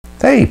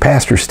Hey,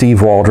 Pastor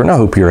Steve Waldron. I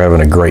hope you're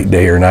having a great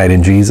day or night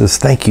in Jesus.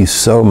 Thank you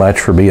so much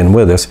for being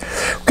with us.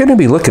 We're going to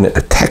be looking at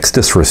the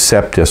Textus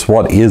Receptus.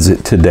 What is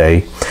it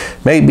today?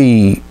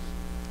 Maybe,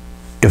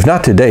 if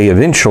not today,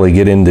 eventually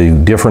get into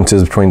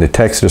differences between the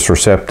Textus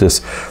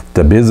Receptus,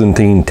 the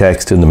Byzantine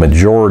text, and the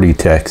majority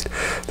text.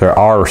 There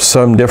are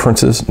some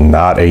differences,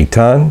 not a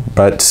ton,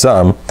 but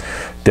some.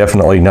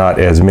 Definitely not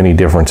as many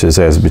differences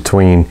as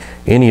between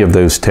any of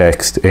those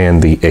texts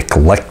and the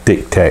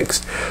eclectic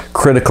text,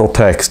 critical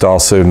text,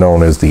 also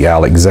known as the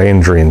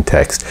Alexandrian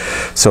text.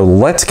 So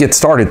let's get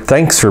started.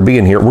 Thanks for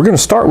being here. We're going to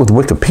start with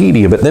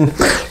Wikipedia, but then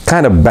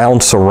kind of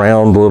bounce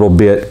around a little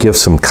bit, give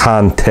some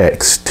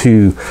context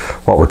to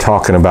what we're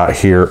talking about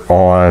here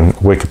on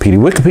Wikipedia.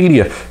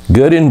 Wikipedia,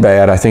 good and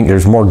bad. I think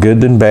there's more good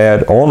than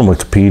bad on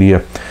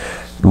Wikipedia.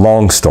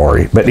 Long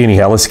story, but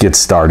anyhow, let's get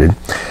started.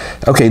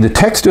 Okay, the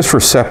Textus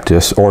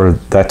Receptus, or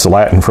that's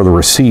Latin for the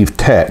received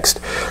text,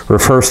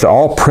 refers to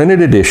all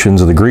printed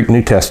editions of the Greek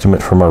New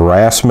Testament from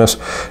Erasmus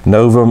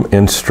Novum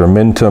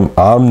Instrumentum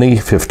Omni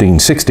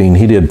 1516.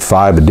 He did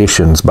 5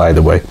 editions, by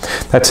the way.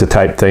 That's the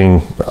type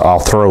thing I'll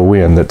throw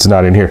in that's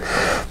not in here.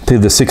 To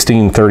the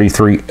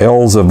 1633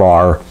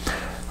 Elzevir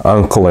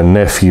Uncle and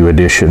Nephew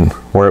edition,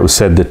 where it was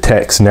said the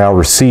text now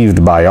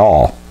received by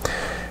all.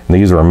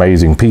 These are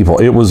amazing people.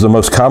 It was the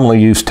most commonly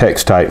used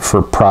text type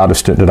for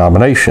Protestant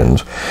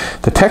denominations.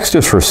 The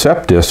Textus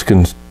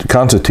Receptus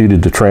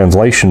constituted the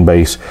translation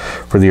base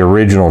for the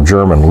original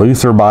German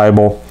Luther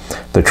Bible,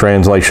 the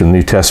translation of the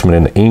New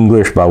Testament in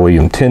English by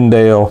William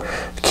Tyndale,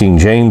 the King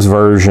James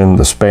Version,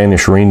 the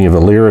Spanish Reina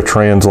Valera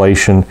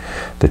translation,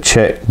 the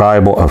Czech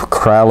Bible of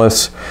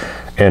Krallis,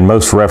 and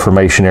most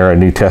Reformation-era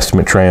New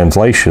Testament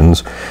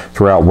translations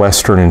throughout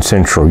Western and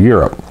Central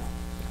Europe.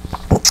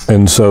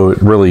 And so it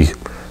really,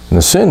 in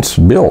a sense,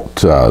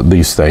 built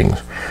these things.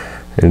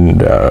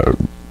 And a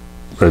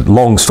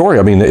long story,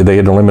 I mean, they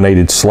had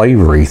eliminated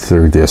slavery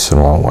through this in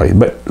a long way,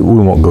 but we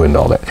won't go into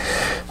all that.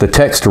 The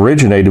text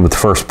originated with the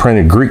first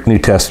printed Greek New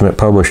Testament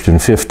published in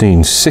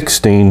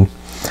 1516,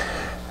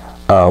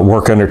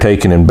 work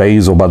undertaken in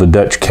Basel by the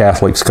Dutch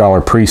Catholic scholar,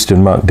 priest,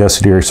 and monk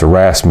Desiderius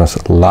Erasmus.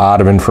 A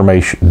lot of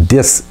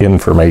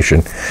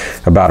disinformation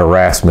about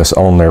Erasmus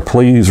on there.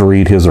 Please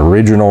read his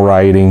original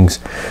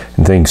writings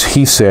and things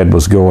he said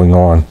was going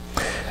on.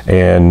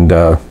 And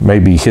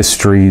maybe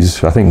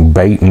histories. I think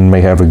Baton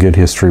may have a good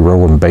history,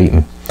 Roland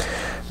Baton,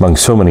 among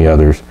so many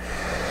others.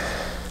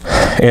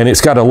 And it's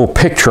got a little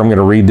picture. I'm going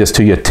to read this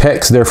to you.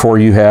 Text, therefore,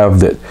 you have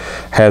that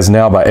has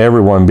now by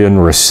everyone been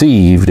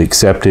received,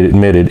 accepted,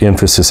 admitted,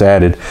 emphasis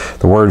added,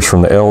 the words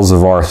from the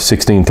Elzevir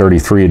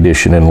 1633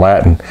 edition in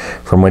Latin,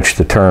 from which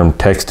the term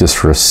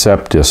Textus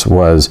Receptus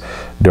was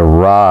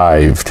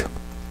derived.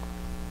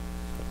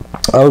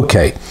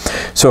 Okay,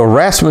 so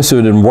Erasmus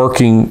had been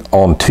working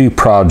on 2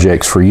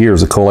 projects for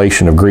years, a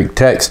collation of Greek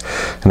texts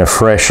and a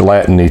fresh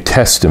Latin New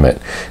Testament.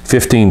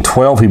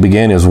 1512, he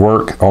began his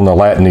work on the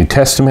Latin New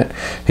Testament.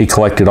 He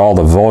collected all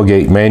the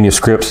Vulgate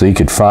manuscripts that he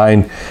could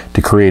find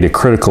to create a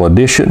critical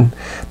edition.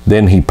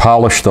 Then he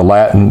polished the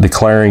Latin,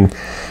 declaring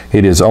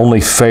it is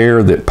only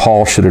fair that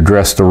Paul should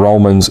address the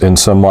Romans in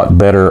somewhat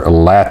better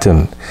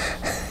Latin.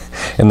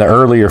 In the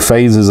earlier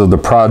phases of the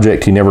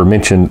project, he never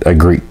mentioned a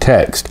Greek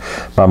text.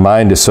 My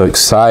mind is so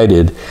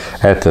excited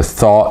at the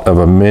thought of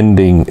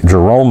amending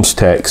Jerome's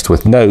text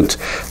with notes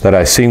that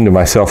I seem to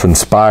myself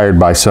inspired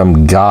by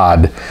some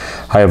god.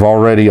 I have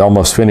already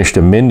almost finished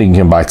amending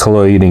him by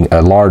collating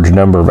a large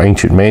number of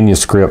ancient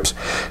manuscripts,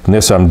 and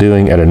this I'm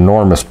doing at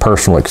enormous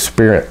personal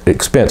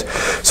expense.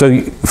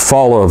 So,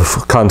 fall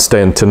of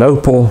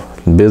Constantinople,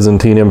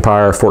 Byzantine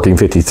Empire,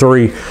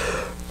 1453.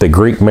 The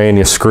Greek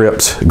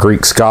manuscripts,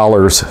 Greek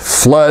scholars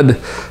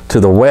flood to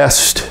the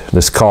west.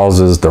 This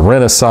causes the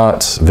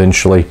Renaissance,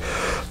 eventually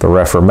the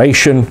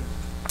Reformation,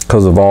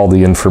 because of all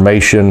the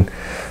information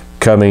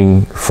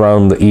coming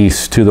from the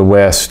east to the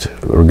west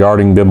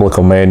regarding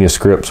biblical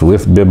manuscripts,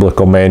 with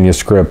biblical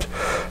manuscripts,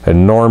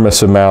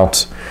 enormous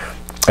amounts,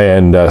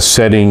 and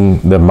setting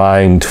the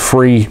mind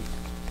free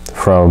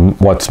from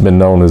what's been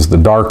known as the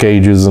Dark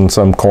Ages in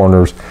some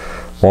corners.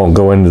 Won't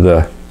go into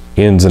the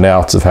ins and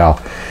outs of how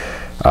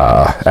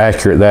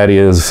accurate that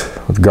is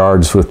with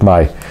regards with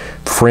my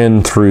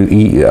friend through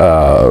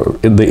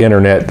the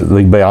internet, the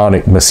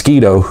Bionic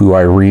Mosquito, who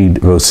I read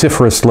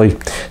vociferously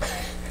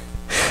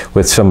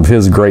with some of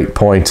his great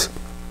points.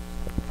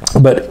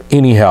 But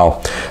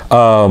anyhow,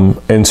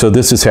 and so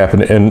this has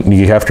happened, and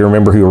you have to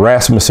remember who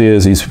Erasmus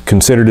is. He's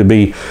considered to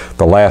be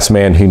the last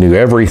man who knew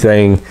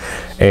everything,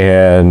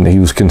 and he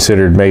was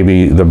considered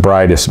maybe the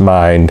brightest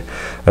mind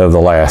of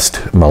the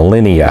last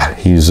millennia.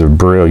 He's a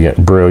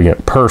brilliant,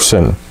 brilliant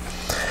person.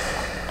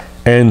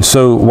 And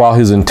so while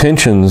his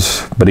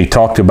intentions, but he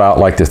talked about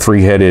like the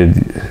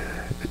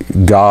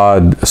 3-headed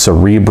God,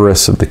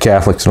 Cerebrus of the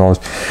Catholics and all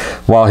this,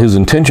 while his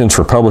intentions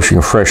for publishing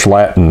a fresh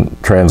Latin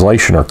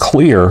translation are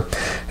clear,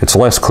 it's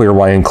less clear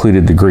why he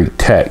included the Greek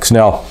text.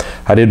 Now,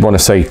 I did want to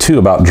say too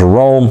about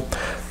Jerome.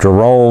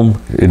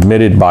 Jerome,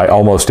 admitted by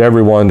almost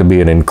everyone to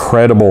be an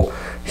incredible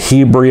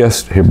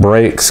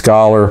Hebraic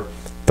scholar,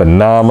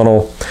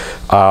 phenomenal.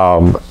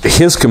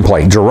 his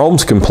complaint,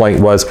 Jerome's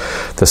complaint, was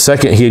the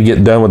second he'd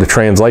get done with the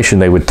translation,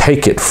 they would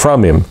take it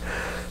from him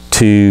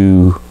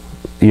to,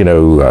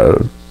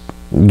 because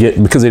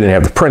they didn't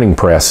have the printing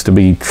press to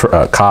be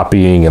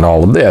copying and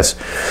all of this.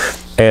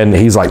 And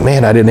he's like,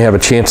 man, I didn't have a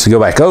chance to go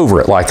back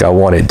over it like I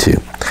wanted to.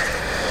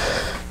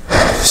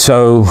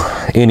 So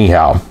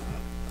anyhow,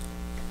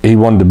 he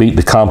wanted to beat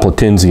the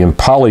Complutensian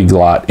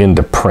polyglot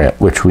into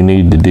print, which we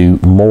need to do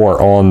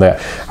more on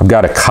that. I've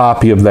got a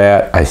copy of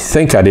that. I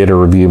think I did a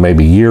review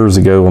maybe years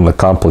ago on the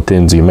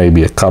Complutensian,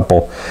 maybe a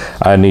couple.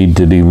 I need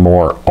to do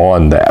more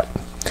on that.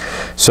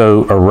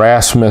 So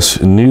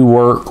Erasmus' new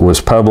work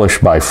was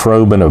published by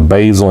Froben of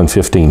Basel in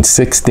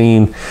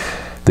 1516,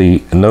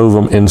 the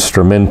Novum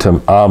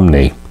Instrumentum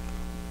Omni.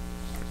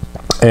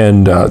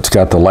 And it's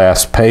got the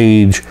last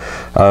page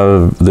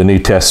of the New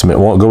Testament.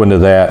 Won't go into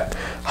that.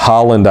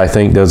 Holland, I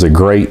think, does a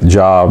great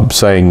job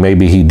saying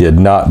maybe he did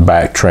not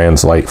back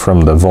translate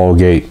from the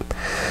Vulgate.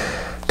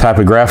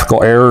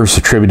 Typographical errors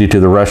attributed to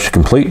the rush to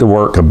complete the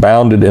work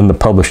abounded in the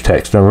published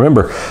text. Now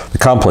remember, the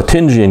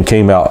Complutensian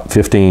came out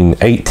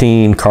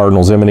 1518,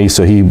 Cardinal Ximenes,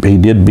 so he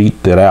did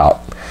beat that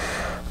out.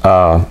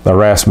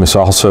 Erasmus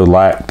also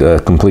lacked a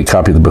complete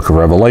copy of the Book of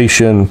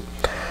Revelation.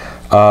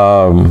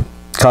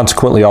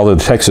 Consequently, although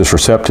the Textus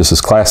Receptus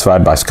is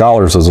classified by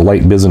scholars as a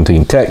late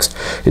Byzantine text,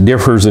 it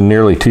differs in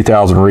nearly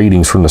 2,000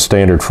 readings from the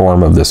standard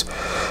form of this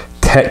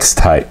text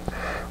type,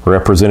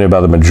 represented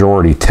by the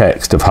majority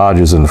text of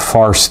Hodges and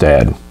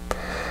Farstad,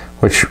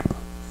 which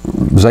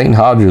Zane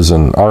Hodges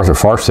and Arthur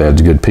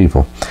Farstad's good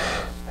people,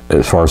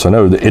 as far as I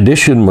know. The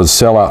edition was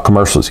sellout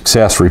commercial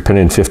success,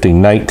 reprinted in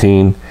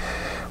 1519,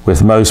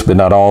 with most but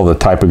not all the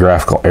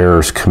typographical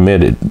errors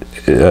corrected,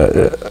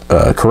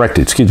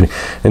 excuse me.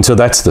 And so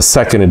that's the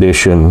second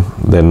edition,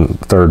 then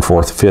third,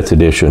 fourth, fifth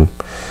edition.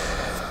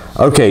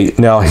 Okay,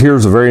 now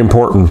here's a very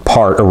important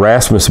part.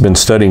 Erasmus has been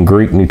studying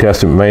Greek New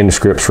Testament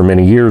manuscripts for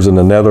many years in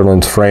the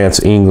Netherlands,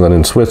 France, England,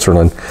 and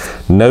Switzerland,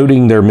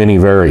 noting their many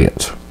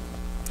variants.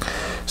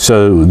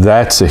 So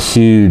that's a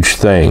huge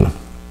thing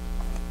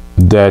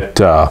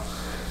that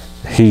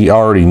he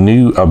already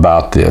knew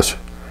about this.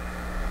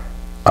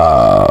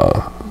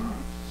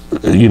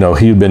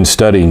 He'd been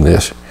studying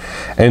this.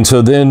 And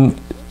so then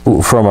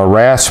from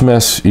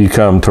Erasmus, you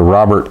come to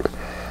Robert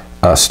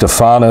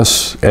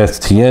Stephanus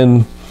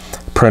Estienne,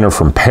 printer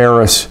from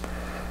Paris.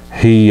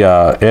 He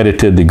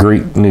edited the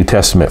Greek New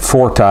Testament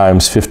 4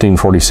 times,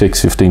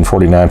 1546,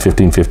 1549,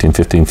 1515,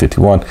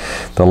 1551,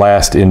 the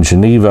last in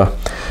Geneva.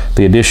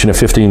 The edition of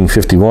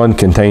 1551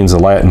 contains the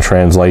Latin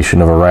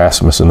translation of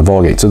Erasmus in the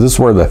Vulgate. So this is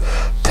where the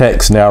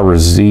text now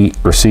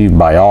received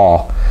by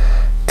all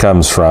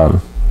comes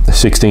from. The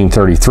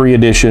 1633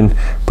 edition,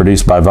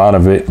 produced by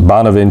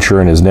Bonaventure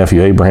and his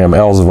nephew Abraham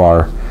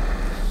Elzevir,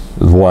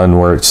 is one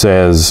where it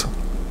says,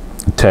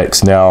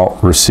 text now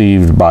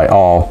received by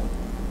all.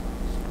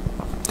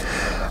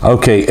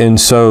 Okay, and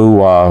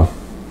so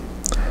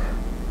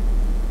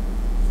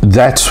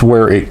that's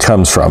where it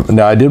comes from.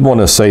 Now, I did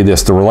want to say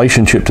this, the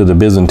relationship to the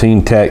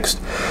Byzantine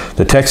text.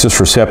 The Textus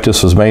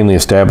Receptus was mainly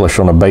established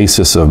on a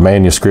basis of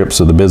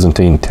manuscripts of the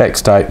Byzantine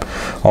text type,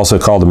 also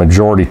called the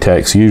majority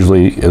text,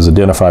 usually is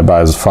identified by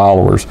his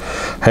followers.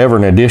 However,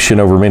 in addition,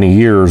 over many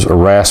years,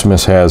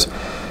 Erasmus has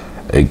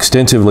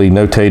extensively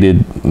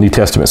notated New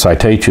Testament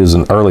citations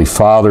and early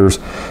fathers,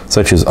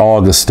 such as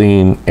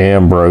Augustine,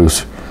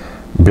 Ambrose,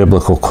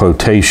 biblical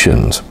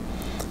quotations.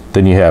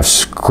 Then you have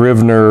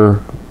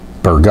Scrivener,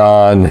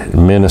 Burgon,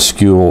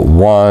 Minuscule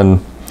 1.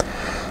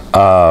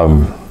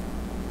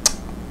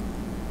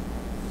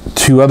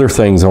 2 other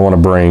things I want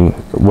to bring.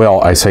 Well,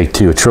 I say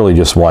 2, it's really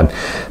just 1,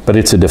 but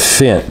it's a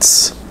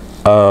defense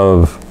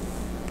of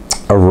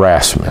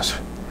Erasmus.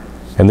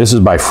 And this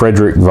is by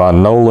Frederick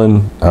von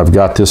Nolan. I've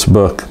got this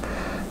book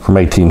from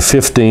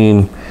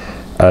 1815.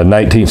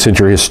 19th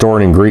century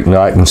historian and Greek and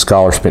Latin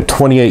scholar, spent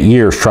 28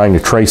 years trying to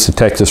trace the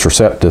Textus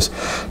Receptus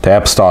to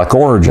apostolic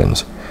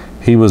origins.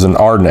 He was an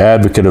ardent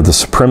advocate of the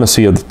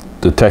supremacy of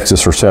the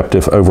Textus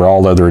Receptus over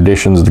all other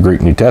editions of the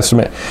Greek New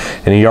Testament,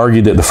 and he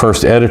argued that the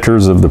first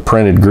editors of the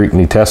printed Greek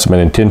New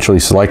Testament intentionally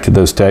selected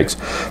those texts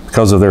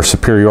because of their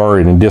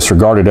superiority and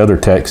disregarded other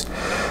texts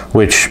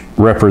which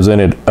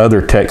represented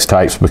other text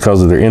types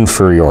because of their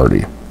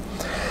inferiority.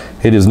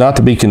 It is not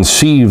to be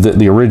conceived that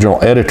the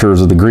original editors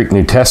of the Greek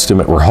New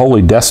Testament were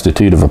wholly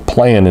destitute of a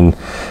plan in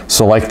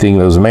selecting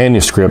those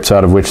manuscripts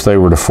out of which they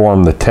were to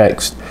form the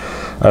text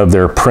of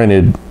their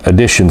printed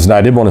editions. Now,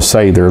 I did want to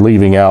say they're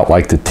leaving out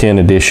like the 10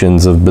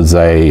 editions of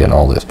Bizet and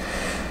all this.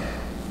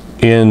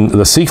 In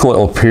the sequel, it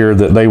will appear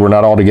that they were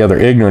not altogether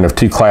ignorant of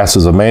 2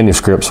 classes of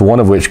manuscripts, one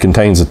of which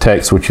contains the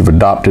text which you've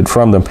adopted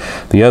from them,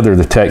 the other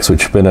the text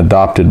which has been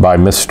adopted by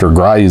Mr.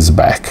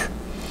 Griesbach.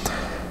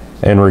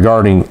 And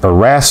regarding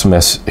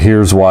Erasmus,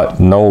 here's what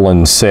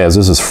Nolan says.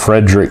 This is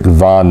Frederick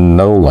von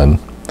Nolan,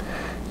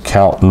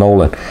 Count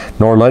Nolan.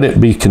 Nor let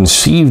it be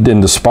conceived in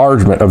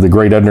disparagement of the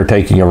great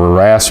undertaking of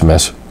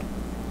Erasmus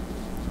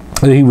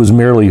that he was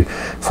merely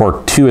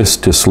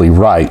fortuitously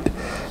right,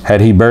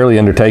 Had he barely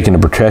undertaken to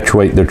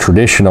perpetuate the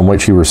tradition on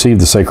which he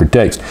received the sacred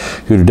text,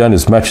 he would have done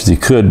as much as he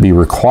could be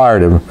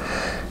required of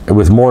him,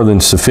 with more than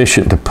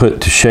sufficient to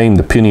put to shame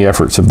the puny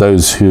efforts of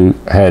those who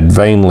had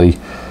vainly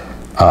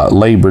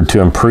labored to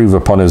improve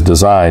upon his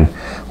design.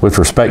 With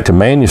respect to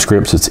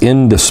manuscripts, it's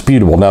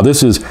indisputable. Now,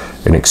 this is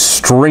an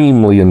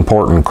extremely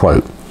important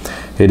quote.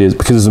 It is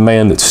because it's a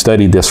man that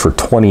studied this for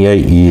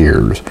 28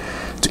 years.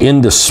 It's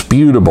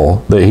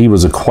indisputable that he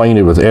was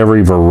acquainted with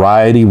every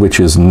variety which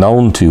is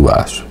known to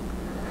us,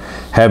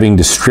 having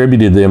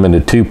distributed them into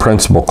two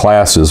principal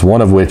classes,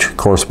 one of which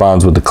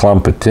corresponds with the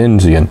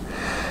Complutensian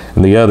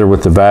and the other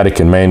with the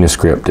Vatican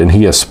manuscript. And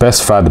he has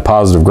specified the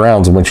positive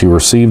grounds on which he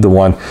received the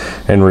one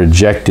and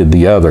rejected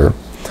the other.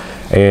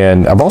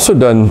 And I've also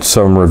done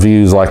some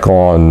reviews like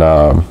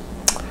on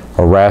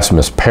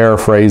Erasmus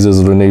paraphrases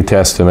of the New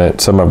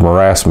Testament, some of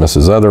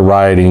Erasmus's other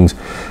writings,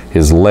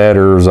 his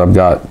letters. I've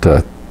got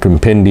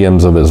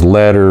compendiums of his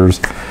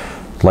letters.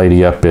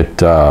 Lady up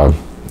at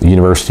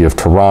University of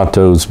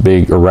Toronto's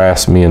big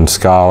Erasmian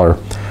scholar.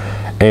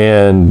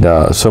 And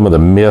some of the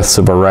myths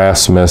of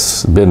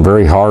Erasmus. Been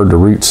very hard to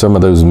root some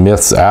of those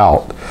myths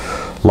out,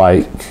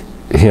 like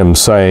him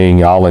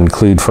saying, I'll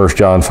include 1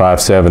 John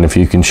 5:7 if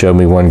you can show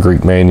me one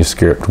Greek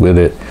manuscript with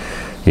it.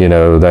 You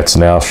know, that's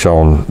now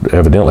shown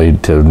evidently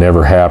to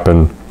never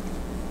happen,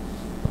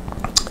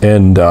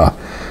 and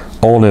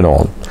on and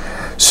on.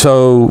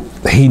 So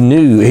he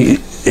knew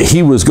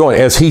he was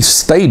going, as he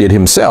stated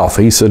himself,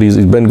 he said he's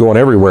been going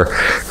everywhere,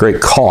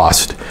 great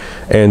cost.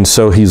 And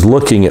so he's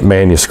looking at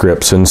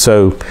manuscripts. And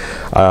so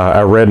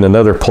I read in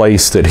another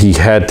place that he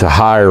had to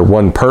hire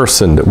one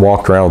person that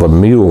walked around with a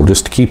mule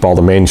just to keep all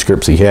the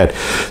manuscripts he had.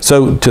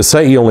 So to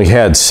say he only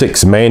had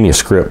 6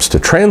 manuscripts to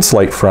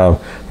translate from,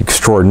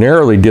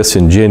 extraordinarily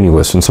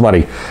disingenuous. And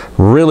somebody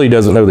really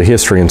doesn't know the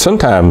history. And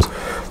sometimes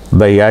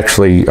they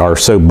actually are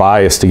so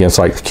biased against,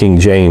 like the King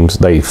James,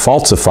 they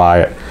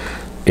falsify it.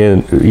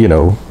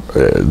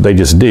 They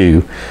just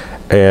do.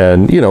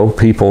 And,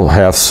 people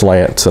have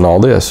slants and all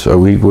this. So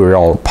we're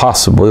all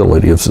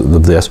possibilities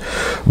of this.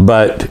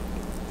 But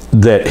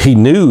that he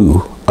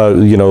knew,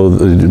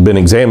 been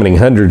examining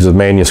hundreds of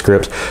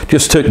manuscripts,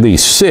 just took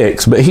these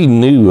 6, but he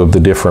knew of the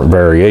different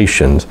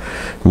variations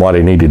and what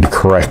he needed to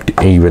correct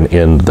even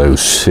in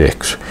those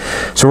 6.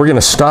 So we're going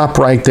to stop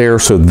right there.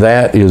 So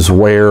that is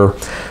where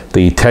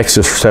the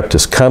Textus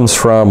Receptus comes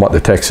from, what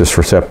the Textus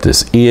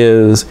Receptus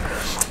is.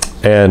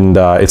 And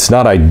it's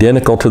not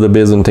identical to the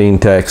Byzantine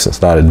text.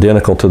 It's not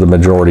identical to the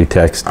majority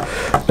text.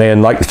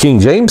 And like the King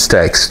James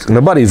text,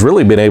 nobody's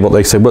really been able,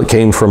 they say, well, it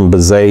came from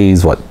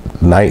Bezet's,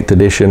 9th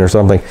edition or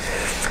something.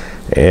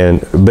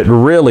 But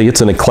really,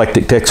 it's an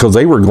eclectic text because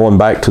they were going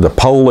back to the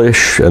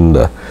Polish and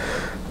the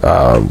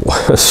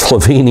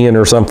Slovenian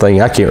or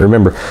something. I can't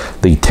remember.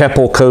 The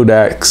Tepel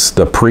Codex,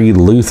 the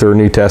pre-Luther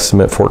New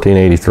Testament,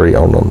 1483,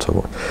 on and so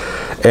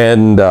forth.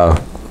 And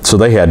so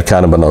they had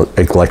kind of an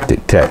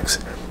eclectic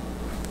text,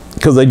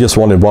 because they just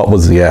wanted what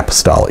was the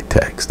apostolic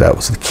text. That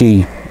was the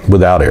key,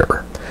 without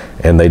error.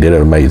 And they did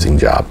an amazing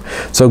job.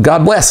 So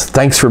God bless.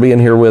 Thanks for being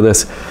here with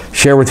us.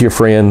 Share with your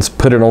friends.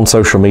 Put it on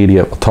social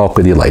media. We'll talk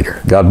with you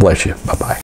later. God bless you. Bye-bye.